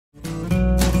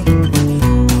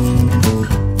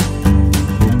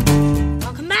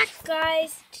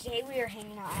we are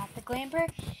hanging out at the GLAMPER,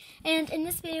 and in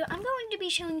this video I'm going to be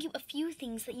showing you a few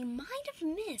things that you might have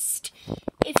missed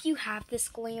if you have this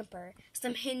GLAMPER.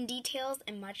 Some hidden details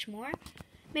and much more.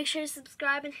 Make sure to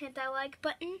subscribe and hit that like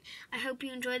button. I hope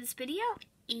you enjoyed this video,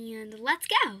 and let's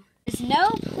go! There's no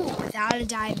pool without a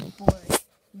diving board.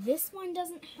 This one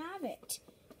doesn't have it,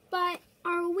 but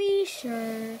are we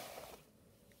sure?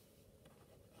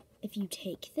 If you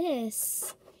take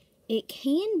this, it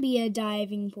can be a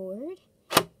diving board.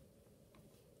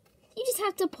 You just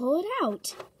have to pull it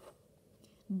out.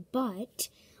 But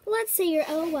let's say your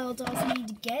LOL dolls need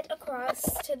to get across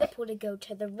to the pool to go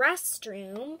to the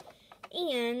restroom,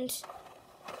 and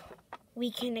we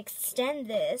can extend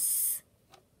this,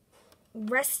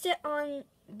 rest it on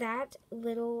that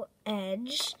little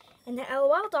edge, and the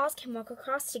LOL dolls can walk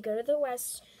across to go to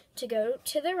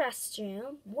the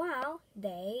restroom while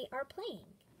they are playing.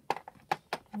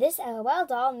 This LOL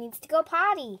doll needs to go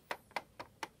potty.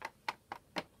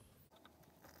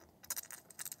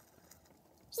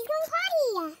 She's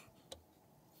going potty.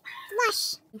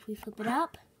 Flush. If we flip it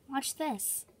up, watch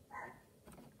this.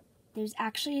 There's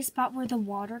actually a spot where the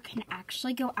water can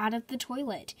actually go out of the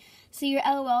toilet. So your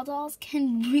LOL dolls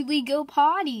can really go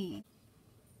potty.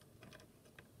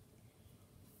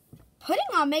 Putting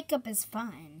on makeup is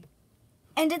fun.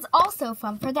 And it's also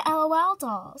fun for the LOL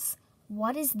dolls.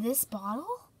 What is this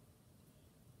bottle?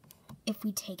 If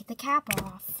we take the cap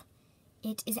off,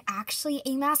 it is actually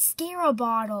a mascara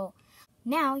bottle.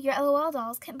 Now your LOL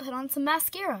dolls can put on some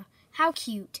mascara. How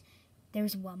cute.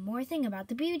 There's one more thing about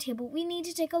the beauty table we need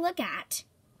to take a look at.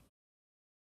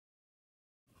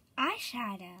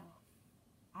 Eyeshadow.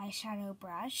 Eyeshadow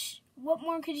brush. What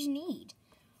more could you need?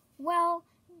 Well,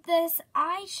 this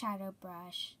eyeshadow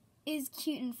brush is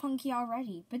cute and funky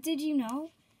already, but did you know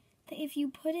that if you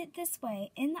put it this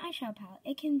way in the eyeshadow palette,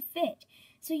 it can fit,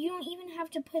 so you don't even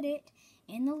have to put it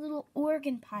in the little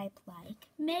organ pipe-like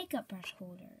makeup brush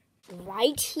holder.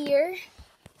 Right here.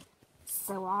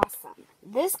 So awesome.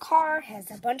 This car has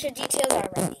a bunch of details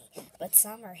already, but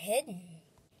some are hidden.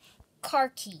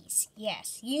 Car keys.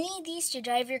 Yes, you need these to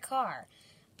drive your car,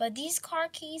 but these car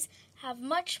keys have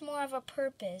much more of a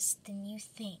purpose than you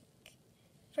think.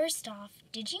 First off,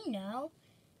 did you know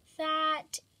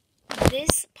that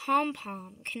this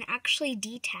pom-pom can actually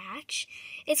detach?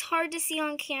 It's hard to see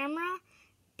on camera,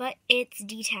 but it's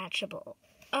detachable.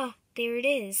 Oh, there it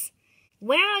is.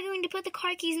 Where am I going to put the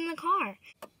car keys in the car?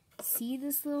 See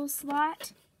this little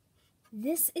slot?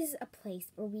 This is a place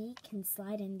where we can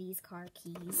slide in these car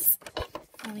keys.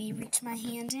 Let me reach my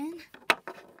hand in.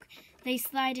 They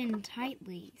slide in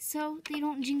tightly, so they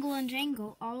don't jingle and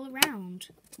jangle all around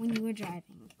when you are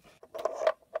driving.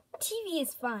 TV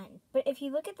is fun, but if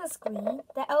you look at the screen,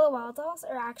 the LOL dolls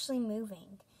are actually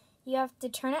moving. You have to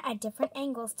turn it at different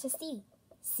angles to see.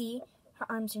 See, her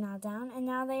arms are now down, and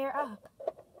now they are up.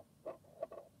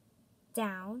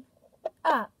 Down,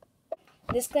 up.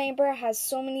 This GLAMPER has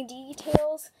so many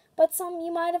details, but some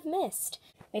you might have missed.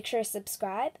 Make sure to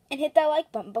subscribe and hit that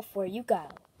like button before you go.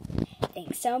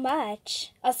 Thanks so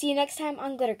much. I'll see you next time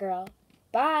on Glitter Girl.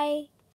 Bye!